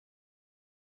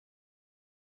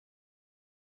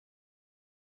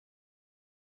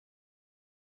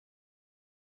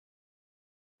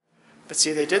But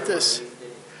see, they did this.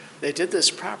 They did this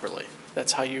properly.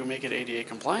 That's how you make it ADA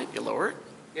compliant. You lower it.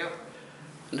 Yep.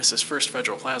 And this is First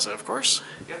Federal Plaza, of course.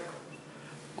 Yep.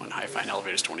 One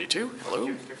HiFiAndElevators22. Hello.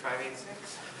 And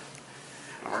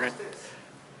we're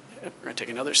gonna take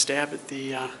another stab at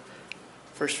the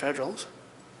First Federals.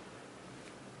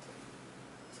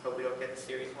 Let's hope we don't get the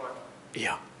Series 1.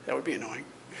 Yeah, that would be annoying.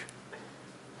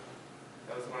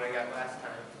 That was the one I got last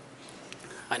time.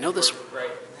 I know this. Right.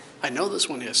 I know this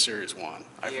one has Series 1.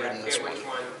 I've ridden this one. Which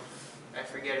one. I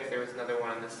forget if there was another one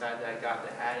on this side that I got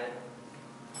that had it.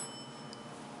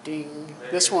 Ding.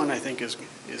 This one I think is good.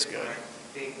 I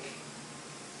think.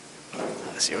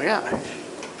 Let's see what we got. Let's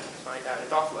find out.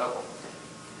 It's off level.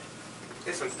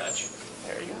 This one's touch.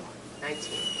 There you go.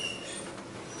 19.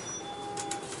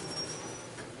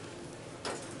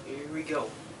 Here we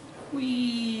go.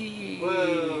 Whee!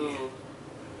 Whoa!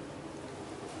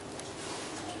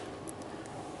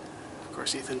 Of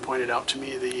course, Ethan pointed out to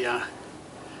me the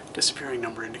disappearing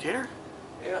number indicator.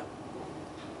 Yeah.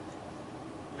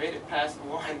 Made it past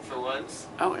 1 for once.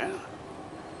 Oh, yeah.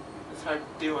 It's hard to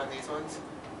do on these ones.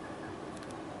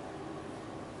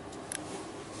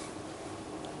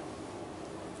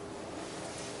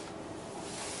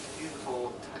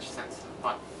 Beautiful touch-sensitive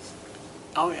buttons.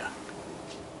 Oh, yeah.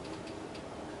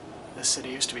 This city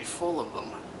used to be full of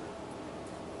them.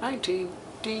 19.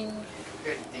 Ding.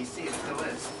 Compared to DC, it still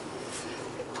is.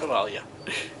 Well, yeah.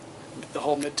 The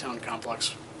whole Midtown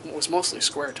complex was mostly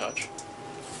square touch.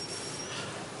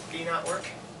 Do you not work?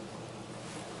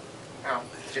 Oh,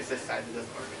 it's just this side that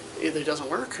doesn't work. Either it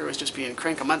doesn't work or it was just being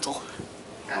crankamental.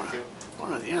 Got to.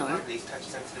 One of the I other. love these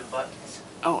touch-sensitive buttons.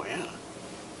 Oh, yeah.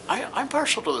 I'm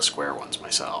partial to the square ones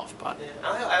myself, but... Yeah,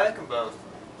 I like them both.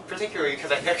 Particularly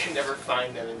because I can never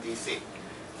find them in DC.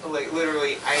 Like,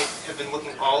 literally, I have been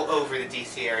looking all over the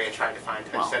DC area trying to find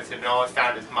touch-sensitive, and all I've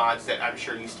found is mods that I'm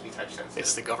sure used to be touch-sensitive.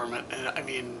 It's the government, I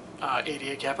mean,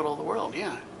 ADA capital of the world,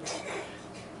 yeah.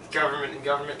 Government and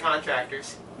government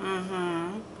contractors.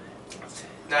 Mm-hmm.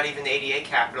 Not even the ADA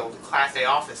capital, the Class A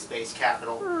office space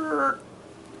capital.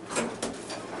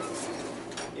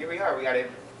 Here we are, we got a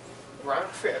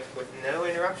round trip with no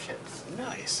interruptions.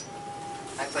 Nice.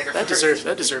 That's like our That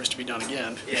deserves to be done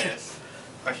again. Yes.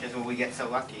 Question is, will we get so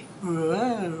lucky?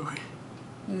 Whoa.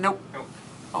 Nope. Nope.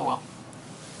 Oh well.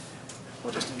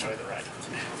 We'll just enjoy the ride.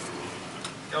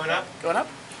 Going up? Going up?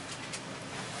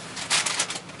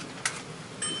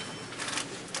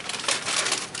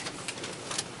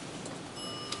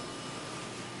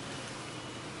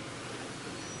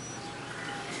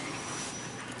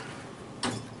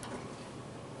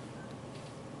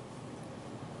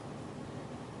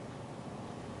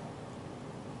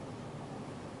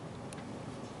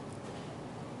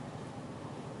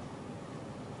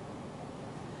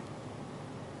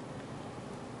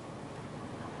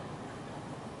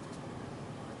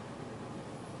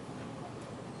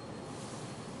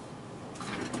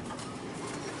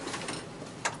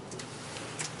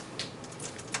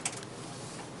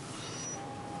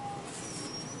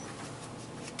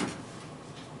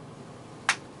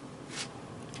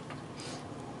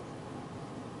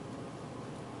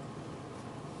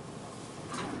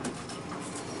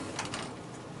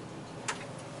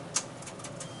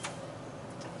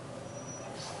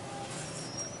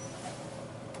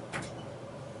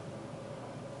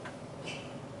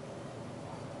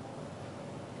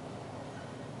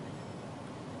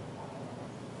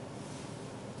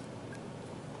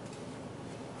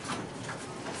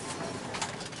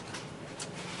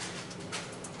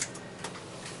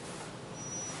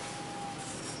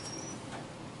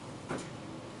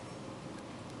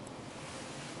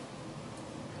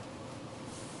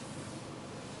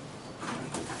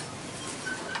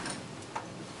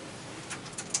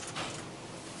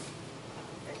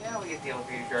 We get the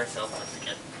elevator to ourselves once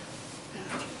again.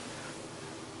 Yeah.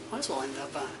 Might as well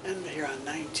end here on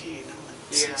 19.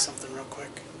 Let's see something real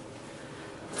quick.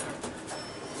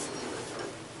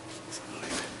 So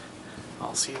I've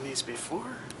all seen these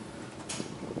before.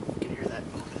 You can hear that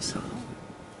bonus, huh?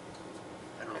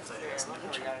 I don't know if that has an we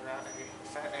got an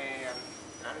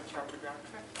uncharted round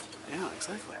trip. Yeah,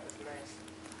 exactly. That was nice.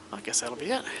 I guess that'll be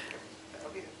it.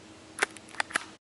 That'll be it.